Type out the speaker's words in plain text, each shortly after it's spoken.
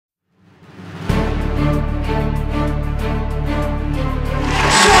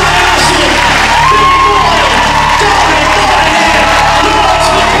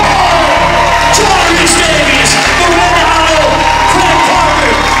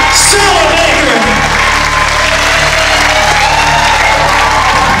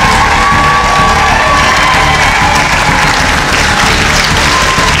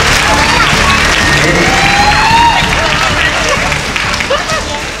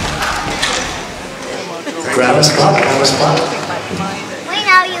Grab a spot, grab a spot. We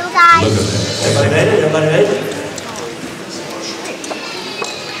know you guys. Look at that. Everybody made it? Everybody made it?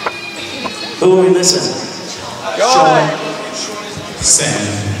 Who are we missing? Sean. Sam.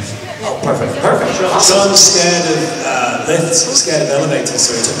 Oh, perfect, perfect. Sean's scared of lifts, scared of elevators,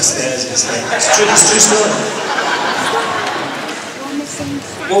 so he took the stairs instead. It's true story.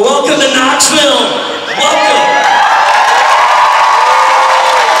 Well, welcome to Knoxville. Welcome.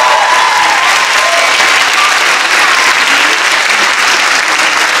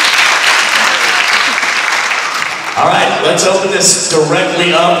 All right, let's open this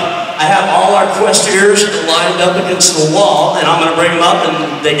directly up. I have all our questionnaires lined up against the wall, and I'm going to bring them up,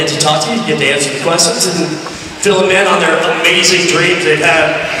 and they get to talk to you, get to answer the questions, and fill them in on their amazing dreams they've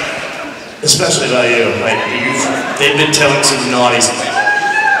had, especially about you. Like they've been telling some naughty stuff.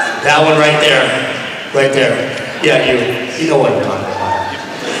 That one right there, right there. Yeah, you know what I'm talking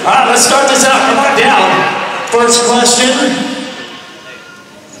about. All right, let's start this out. Come on down. First question.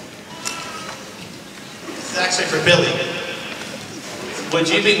 This is actually for Billy. Would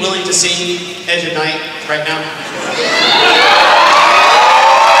you be willing to sing Edge of Night right now?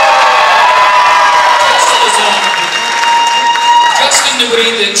 Just in the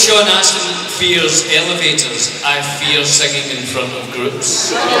way that Sean Astin fears elevators, I fear singing in front of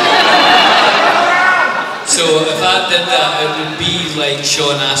groups. So if I did that, it would be like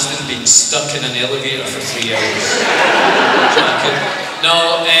Sean Astin being stuck in an elevator for 3 hours.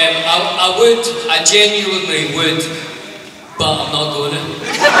 No, I would, I genuinely would, but I'm not going to.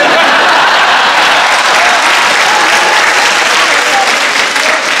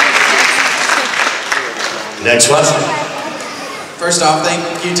 Next question. First off, thank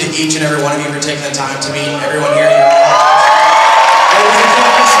you to each and every one of you for taking the time to meet everyone here.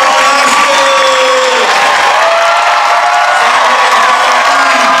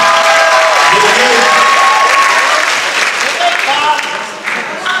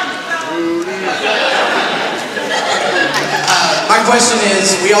 My question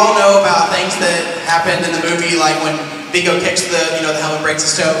is, we all know about things that happened in the movie, like when Vigo kicks the helmet, breaks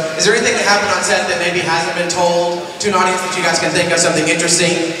his toe. Is there anything that happened on set that maybe hasn't been told to an audience that you guys can think of, something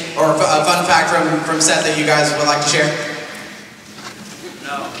interesting or a fun fact from set that you guys would like to share?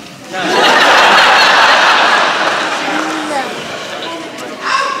 No.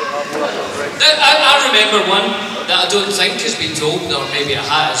 I remember one that I don't think has been told, or maybe it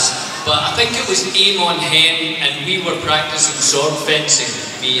has, but I think it was Eowyn Hen, and we were practicing sword fencing,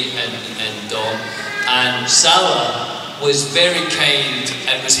 me and Dom, and Sala was very kind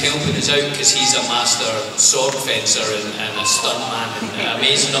and was helping us out because he's a master sword fencer and a stuntman and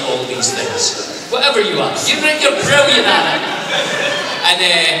amazing at all these things. Whatever you are, you're brilliant at it. And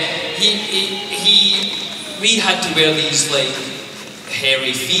we had to wear these like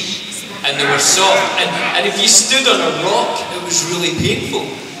hairy feet, and they were soft. And if you stood on a rock, it was really painful.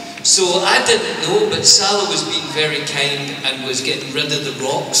 So I didn't know, but Sala was being very kind and was getting rid of the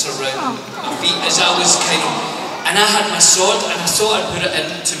rocks around my feet as I was kind of. And I had my sword, and I thought I'd put it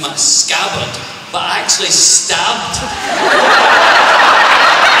into my scabbard, but I actually stabbed.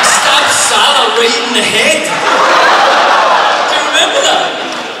 I stabbed Sala right in the head. Do you remember that?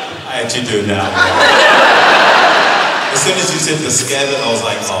 I actually do now. As soon as you said the scabbard, I was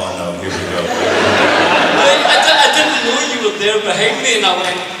like, oh no, here we go. I didn't know you were there behind me, and I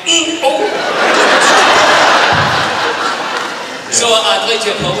went, oh. So I'd like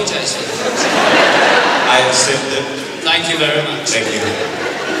to apologise for that. I accept it. Thank you very much. Thank you.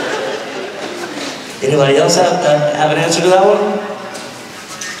 Anybody else have an answer to that one?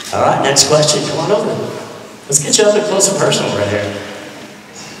 All right, next question. Come on over. Let's get you up and close and personal right here.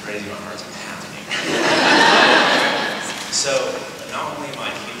 Crazy, my heart's pounding. So, not only am I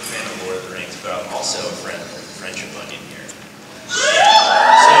a huge fan of Lord of the Rings, but I'm also a friend of Friendship Onion here. So,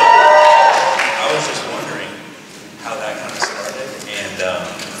 I was just wondering how that kind of started, and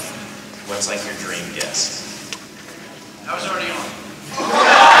what's like your dream guest? I was already on.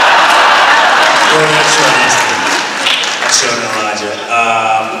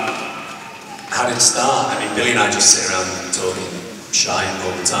 How did it start? I mean, Billy and I just sit around talking, shying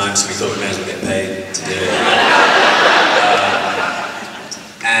all the time, so we thought we may as well get paid to do it.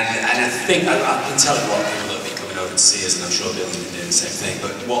 And I think, I've been telling a lot of people that have been coming over to see us, and I'm sure Billy's been doing the same thing,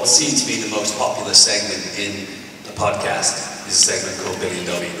 but what seems to be the most popular segment in the podcast is a segment called Billy and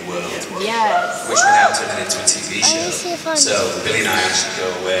Dobby in the World. Yes. Which we're now turning into a TV show. So Billy and I actually go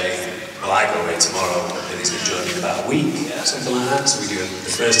away. Well, I go away tomorrow. Billy's going to join me in about a week, something like that. So we do the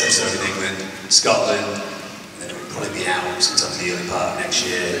first episode in England, Scotland, and then it'll probably be out sometime in the early part of next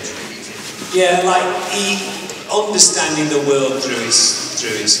year. Yeah, like understanding the world through its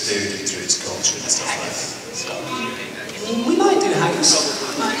food and through its culture and stuff like that. So, we might do haggis.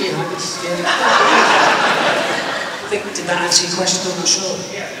 Yeah. I think, did that answer your question? I'm not sure.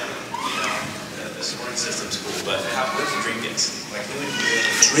 Yeah. The scoring system's cool, but what's your dream guest? Like, who would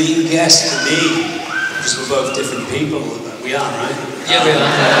you Dream guest for me, because we're both different people. We are, right? Yeah, we are.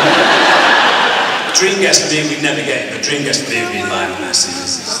 Dream guest for me, we'd never get it, but dream guest for me would be Lionel Messi.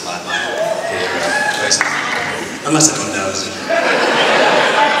 This is like my hero, basically. Unless anyone knows it.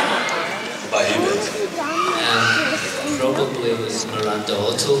 What about you, Bill? Probably was Miranda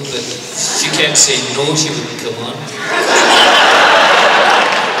Otto, but she kept saying no, she wouldn't come on.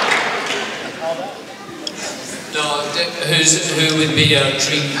 No, who would be our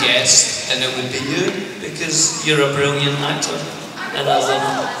dream guest? And it would be you, because you're a brilliant actor. And as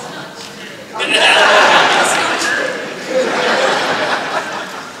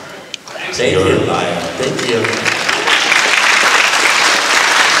Thank you. Thank you.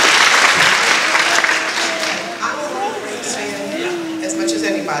 As much as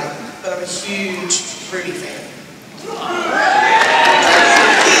anybody, but I'm a huge Rudy fan.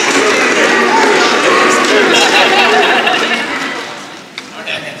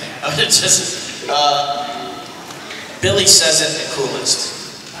 Billy says it the coolest.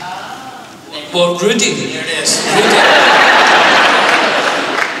 well, Rudy. Here it is.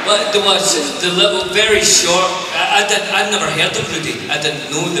 But there was the little, very short. I'd never heard of Rudy. I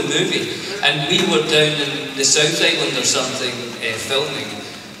didn't know the movie, and we were down in the South Island or something filming,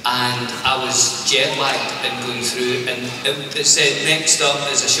 and I was jet lagged and going through, and it said next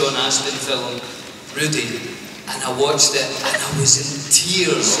up is a Sean Astin film, Rudy. And I watched it, and I was in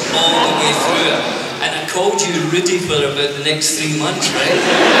tears all the way through it. And I called you Rudy for about the next 3 months, right?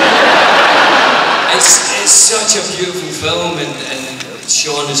 It's such a beautiful film, and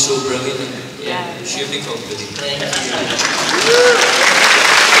Sean is so brilliant. And, yeah, it should be called Rudy. Thank you.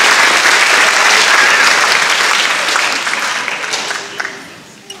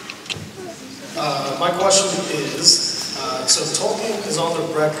 My question is, so Tolkien is on the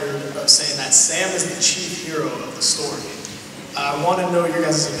record of saying that Sam is the chief hero of the story. I want to know your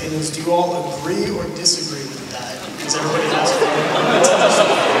guys' opinions. Do you all agree or disagree with that? Because everybody has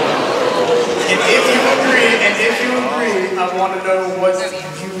and if you agree, I want to know what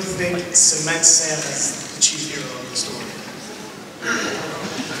you think cements Sam as the chief hero of the story.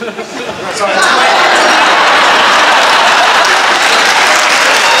 Sorry,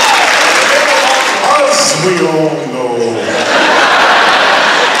 as we all know,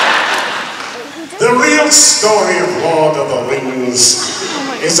 the real story of Lord of the Rings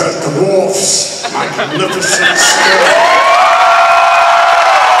is a dwarf's magnificent story.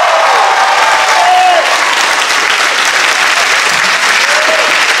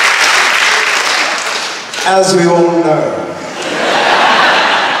 As we all know,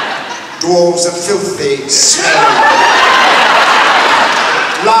 dwarves are filthy, smelly,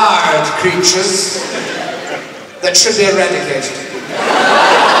 large creatures that should be eradicated.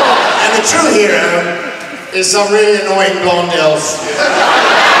 And the true hero is some really annoying blonde elf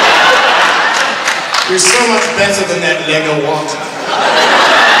who's so much better than that Lego what.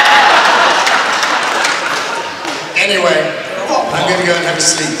 Anyway, I'm going to go and have a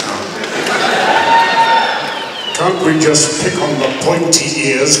sleep now. Can't we just pick on the pointy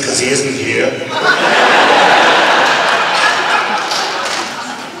ears because he isn't here?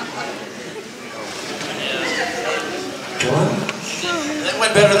 Go on. That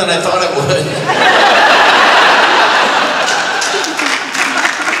went better than I thought it would.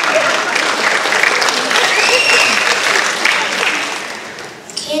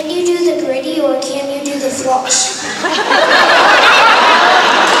 Can you do the gritty or can you do the floss?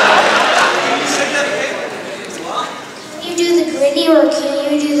 Can you do the gritty or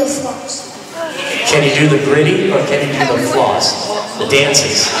can you do the floss? Can you do the gritty or can you do the floss? The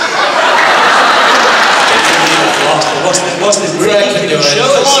dances. What's the Greg can do it.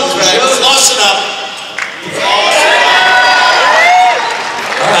 Come on, Greg. Floss it up.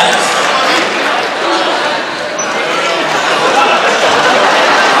 All right.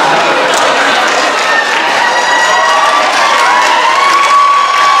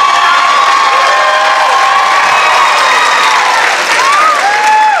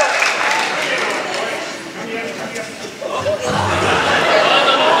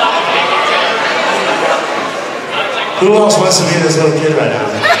 Who else wants to be this little kid right now?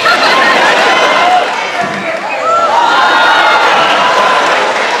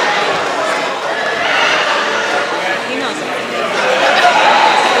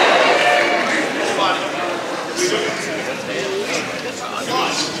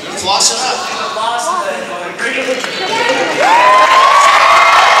 Floss it up.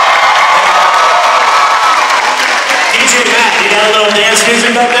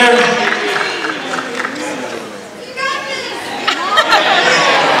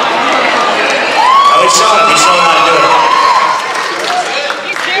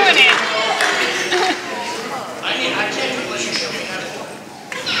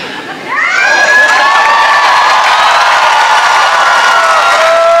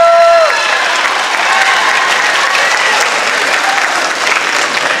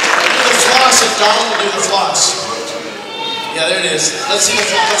 floss if Donald will do the floss. Yeah, there it is. Let's see, the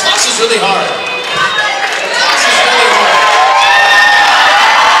floss is really hard. The floss is really hard.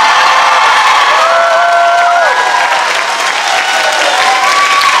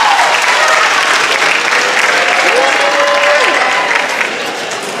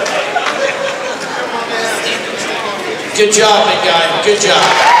 Good job, big guy. Good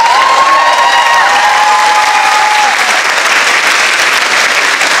job.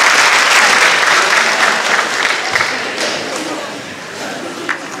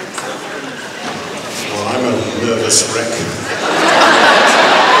 Nervous wreck.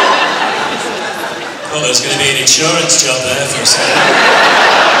 Oh, there's going to be an insurance job there for a second.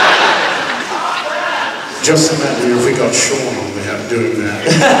 Just imagine if we got Sean on there doing that.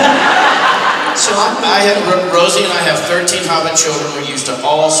 So Rosie and I have 13 Hobbit children. We're used to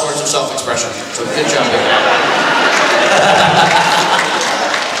all sorts of self-expression. So good job.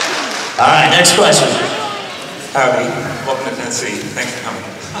 All right, next question. Howdy. Welcome to Tennessee. Thanks for coming.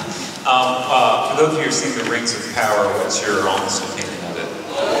 For those of you who've seen The Rings of Power, what's your honest opinion of it?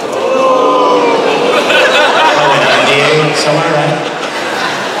 NDA somewhere, right?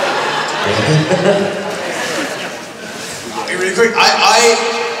 Really quick,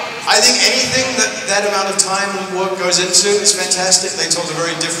 I think anything that amount of time and work goes into is fantastic. They told a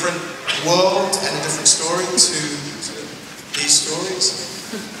very different world and a different story to these stories.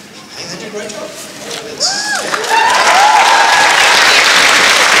 I think they did a great job.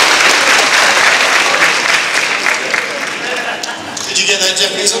 Did you get that,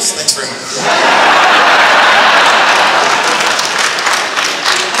 Jeff Bezos? Thanks very much.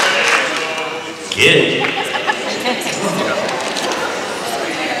 Get it.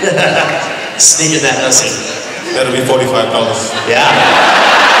 Sneaking that hussy. That'll be $45. Yeah.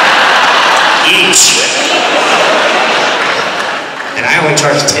 Each. And I only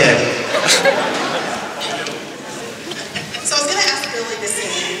charge 10. So I was going to ask Billy the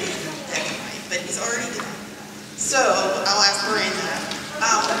same thing, but he's already done. So I'll ask Miranda.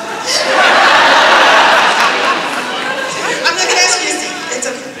 I'm not going to ask you to sing. It's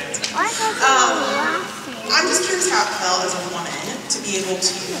okay. I'm just curious how it felt as a woman to be able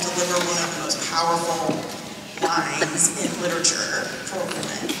to deliver one of the most powerful lines in literature for a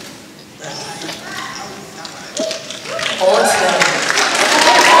woman. Awesome.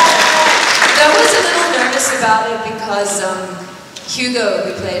 I was a little nervous about it because Hugo,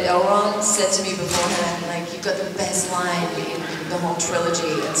 who played Elrond, said to me beforehand, like, you've got the best line in the whole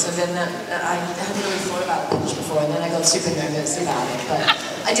trilogy. And so then I hadn't really thought about it much before, and then I got super nervous about it. But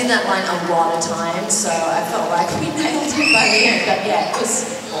I did that line a lot of times, so I felt like we nailed it by the end. But yeah, it was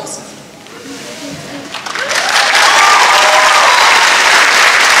awesome.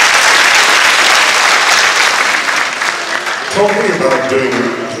 Talking about doing a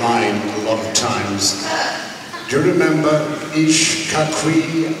line a lot of times, do you remember Ish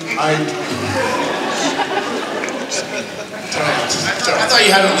Kakri? I thought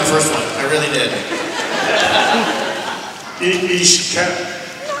you had it on the first one. I really did. Ish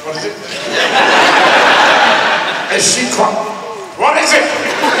what is it? What is it?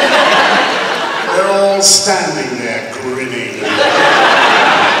 They're all standing there grinning.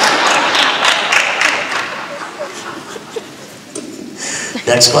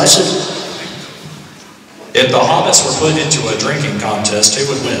 Next question. If the hobbits were put into a drinking contest, who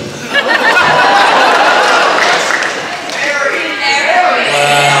would win?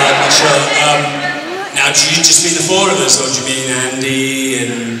 Well, I'm not sure. Now, do you just mean the four of us, or do you mean Andy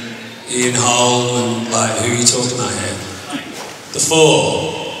and Ian Hull and like who are you talking about here? The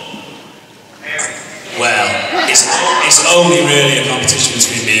four. Well, it's only really a competition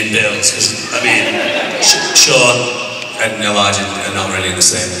between me and Bills, because I mean, Sean and Elijah are not really in the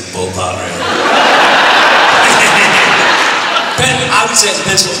same ballpark, really. I would say it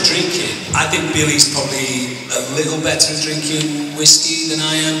depends what I'm drinking. I think Billy's probably a little better at drinking whiskey than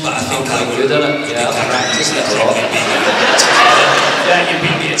I am, but I think I would. Good at it. Yeah, practice. Yeah, you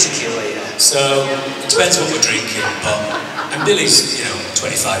beat me at tequila, yeah. So it depends what we're drinking, and Billy's,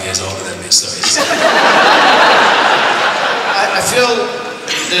 25 years older than me, so it's. I feel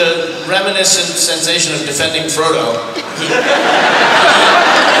the reminiscent sensation of defending Frodo.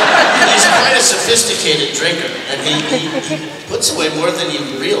 He's quite a sophisticated drinker, and he puts away more than you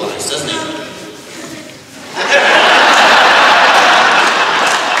realize, doesn't he?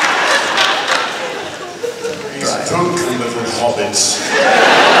 These drunken little hobbits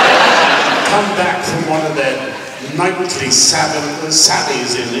come back from one of their nightly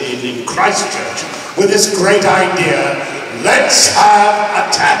sallies in Christchurch with this great idea: let's have a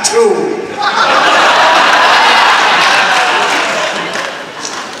tattoo.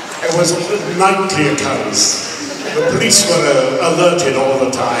 It was a nightly occurrence. The police were alerted all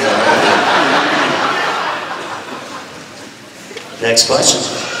the time. Next question.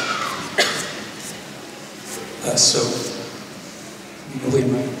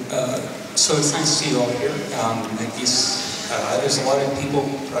 So it's nice to see you all here. There's a lot of people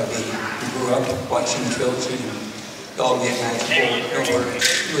probably who grew up watching the trilogy and all get magical. No word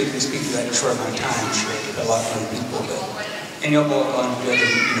really can speak to that in a short amount of time. I'm sure a lot more people, and you'll all gone to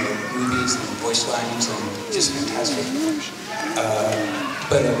other movies and voice lines and just fantastic.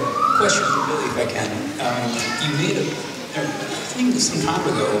 But a question for Billy, if I can. You made a thing some time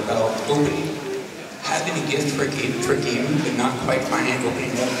ago about having a gift for a game, but not quite finding it,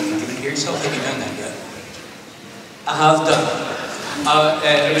 opening it up and giving it to yourself. Have you done that yet? I have done.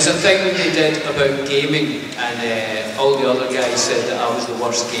 It was a thing that they did about gaming, and all the other guys said that I was the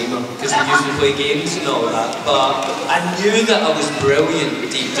worst gamer because we used to play games and all that. But I knew that I was brilliant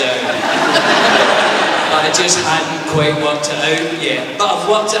deep down. But I just hadn't quite worked it out yet. But I've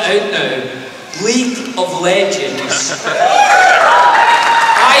worked it out now. League of Legends.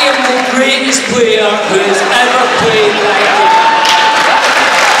 I am the greatest player who has ever played that game.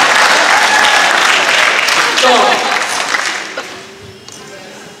 God.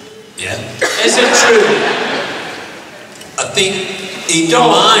 Yeah. Is it true? I think in your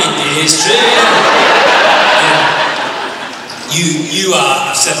mind it is true. Yeah. You are,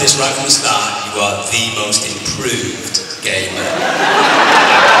 I've said this right from the start, you are the most improved gamer.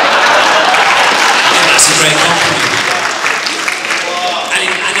 And that's a great compliment.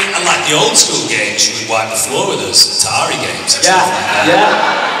 And like the old school games, you would wipe the floor with us, Atari games and stuff like that.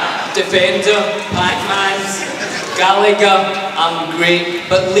 Yeah. Defender, Pac-Man, Gallagher, I'm great.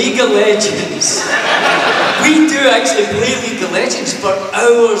 But League of Legends, we do actually play League of Legends for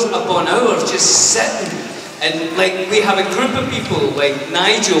hours upon hours, just sitting. And like we have a group of people, like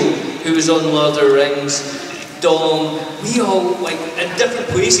Nigel, who was on Lord of the Rings, Dom, we all like in different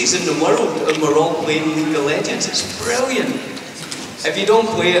places in the world, and we're all playing League of Legends. It's brilliant. If you don't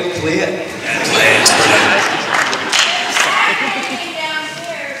play it, play it. Play it, it's brilliant.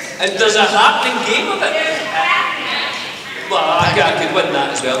 And there's a happening game of it. Well, I could win that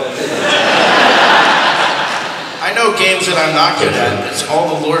as well. I know games that I'm not good at. It's all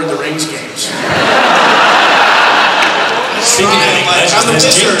the Lord of the Rings games. Speaking of I'm a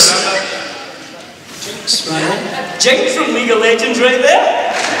wizard. Jinx, man. Jinx from League of Legends right there.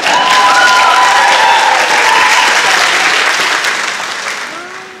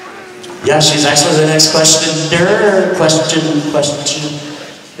 Yeah, she's actually the next question.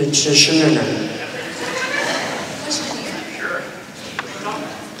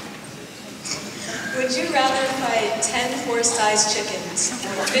 Would you rather fight 10 horse-sized chickens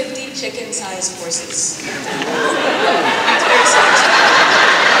or 50 chicken-sized horses?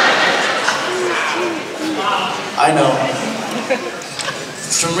 I know.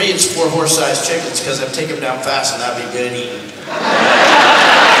 For me, it's 4 horse-sized chickens because I've taken them down fast and that'd be good eating.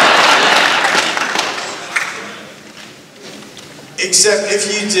 Except if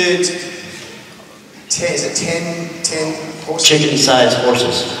you did 10 horses? Chicken-sized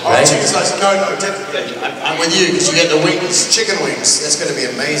horses, right? Oh, chicken-sized, no, I'm with you because you get the wings, chicken wings. That's going to be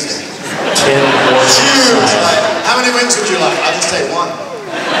amazing. 10 horses. Huge. How many wings would you like? I'll just take 1.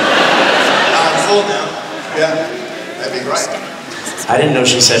 I'm full now. Yeah, that'd be great. I didn't know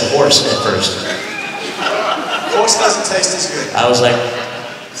she said horse at first. Horse doesn't taste as good. I was like,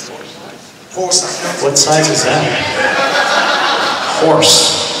 horse. What size is that? Horse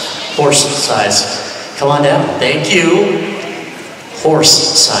size. Come on down. Thank you. Horse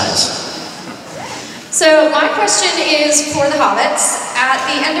size. So my question is for the hobbits. At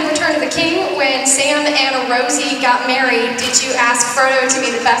the end of Return of the King, when Sam and Rosie got married, did you ask Frodo to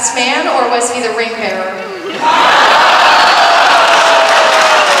be the best man, or was he the ring bearer?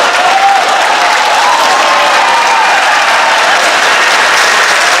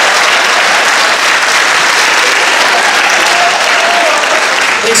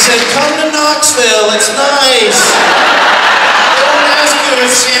 He said, come to Knoxville, it's nice. They won't ask you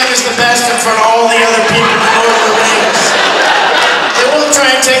if Sam is the best in front of all the other people in Lord of the Rings. They won't try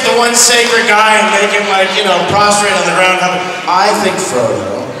and take the one sacred guy and make him like, prostrate on the ground. I think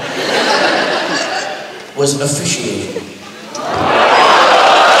Frodo was officiating.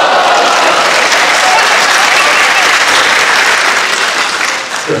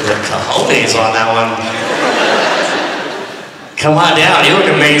 The cojones on that one. Come on down, you look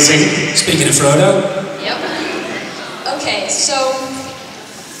amazing. Speaking of Frodo. Yep. Okay, so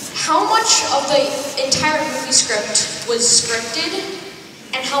how much of the entire movie script was scripted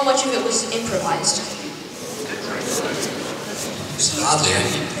and how much of it was improvised? There's hardly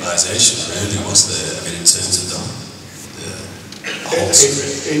any improvisation, really, was there? I mean, in terms of the whole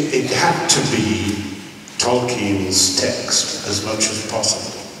script. It had to be Tolkien's text as much as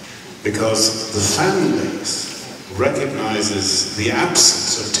possible, because the fan base recognizes the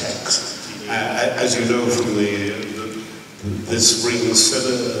absence of text. As you know from this Rings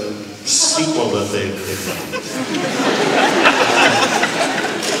sequel that they've done.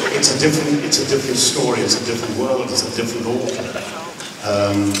 It's a different story, it's a different world, it's a different author.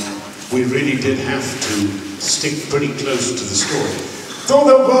 We really did have to stick pretty close to the story. Though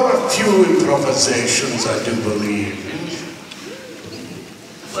there were a few improvisations, I do believe.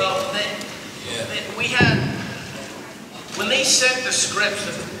 Well, we had, when they sent the scripts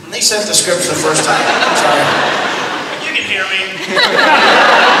the first time, sorry. You can hear me.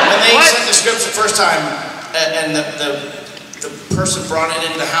 When they sent the scripts the first time, and the person brought it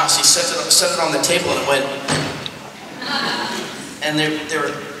into the house, he set it on the table and it went, and they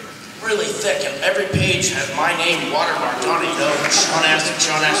were really thick, and every page had my name watermarked on it, you know, Sean Astin.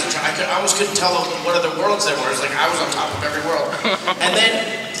 I almost couldn't tell what other worlds there were. It was like I was on top of every world. And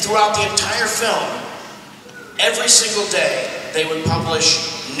then throughout the entire film, every single day, they would publish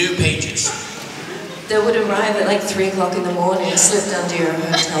new pages. They would arrive at like 3 o'clock in the morning and slip down to your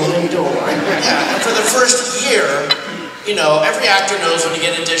hotel room door. Yeah, and for the first year, you know, every actor knows when you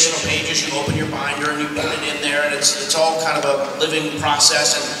get additional pages, you open your binder and you put it in there, and it's all kind of a living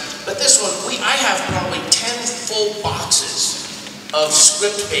process. But this one, I have probably 10 full boxes of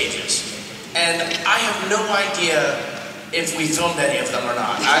script pages, and I have no idea if we filmed any of them or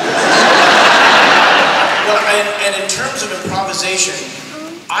not. And in terms of improvisation,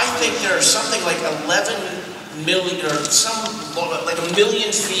 I think there are something like 11 million, or like 1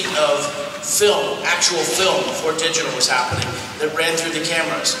 million feet of film, actual film, before digital was happening, that ran through the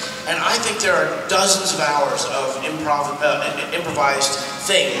cameras. And I think there are dozens of hours of improvised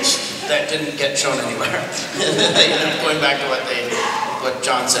things that didn't get shown anywhere. Going back to what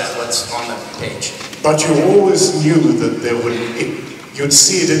John said, what's on the page. But you always knew that you'd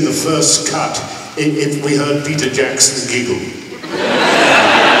see it in the first cut if we heard Peter Jackson giggle.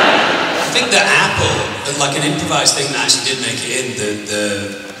 I think the apple, like an improvised thing that actually did make it in,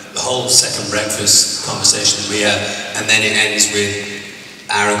 the whole second breakfast conversation that we had, and then it ends with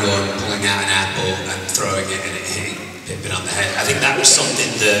Aragorn pulling out an apple and throwing it and it hitting Pippin on the head. I think that was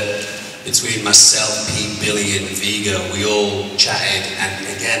something that between myself, Pete, Billy and Vigo, we all chatted, and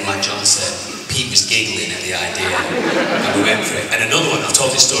again, like John said, Pete was giggling at the idea, and we went for it. And another one, I've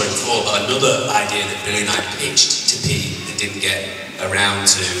told this story before, but another idea that Billy and I pitched to Pete that didn't get around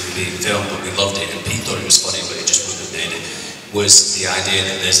to being filmed, but we loved it, and Pete thought it was funny, but it just wouldn't have made it, was the idea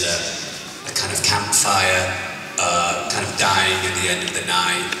that there's a kind of campfire, kind of dying at the end of the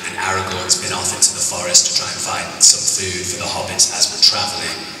night, and Aragorn's been off into the forest to try and find some food for the hobbits as we're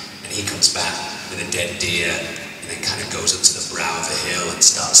travelling, and he comes back with a dead deer, and then kind of goes up to the brow of a hill and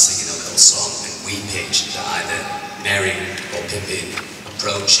starts singing a little song, and we pitched that either Merry or Pippin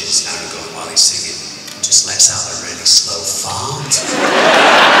approaches Aragorn while he's singing, and just lets out a really slow fart.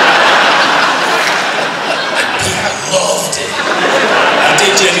 And Pete loved it. I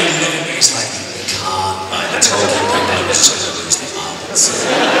did genuinely love it, but he's like, we can't, like, I told you people I was just going to lose the marbles.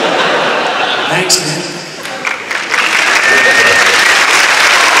 Thanks, man.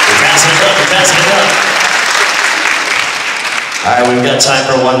 We're passing it up. All right, we've got time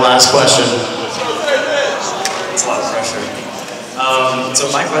for one last question. It's a lot of pressure. So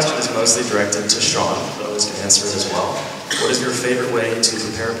my question is mostly directed to Sean, but others can answer it as well. What is your favorite way to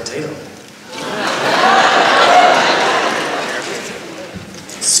prepare a potato?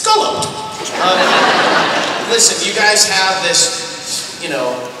 Scalloped. Listen, you guys have this, you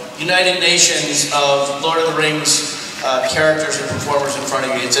know, United Nations of Lord of the Rings characters and performers in front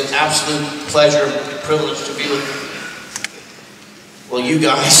of you. It's an absolute pleasure, privilege to be with, well, you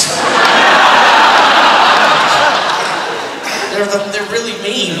guys. They're really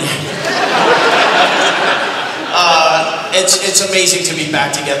mean. It's amazing to be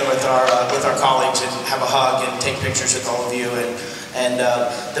back together with our colleagues and have a hug and take pictures with all of you, and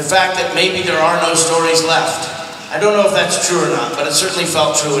the fact that maybe there are no stories left. I don't know if that's true or not, but it certainly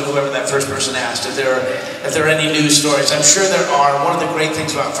felt true in whoever that first person asked, if there are any news stories. I'm sure there are. One of the great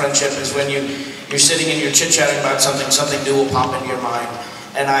things about friendship is when you're sitting and you're chit-chatting about something new will pop into your mind.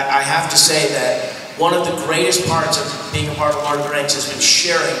 And I have to say that one of the greatest parts of being a part of Lord of the Rings has been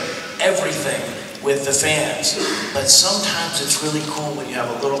sharing everything with the fans. But sometimes it's really cool when you have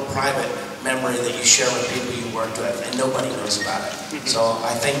a little private memory that you share with people you worked with and nobody knows about it. So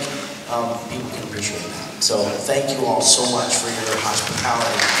I think people can appreciate that. So thank you all so much for your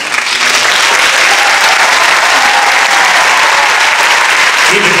hospitality.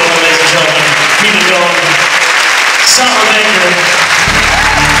 Sala Baker,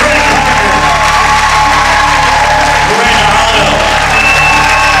 Miranda Otto,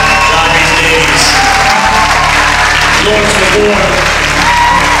 Rhys-Davies, Lord of the War.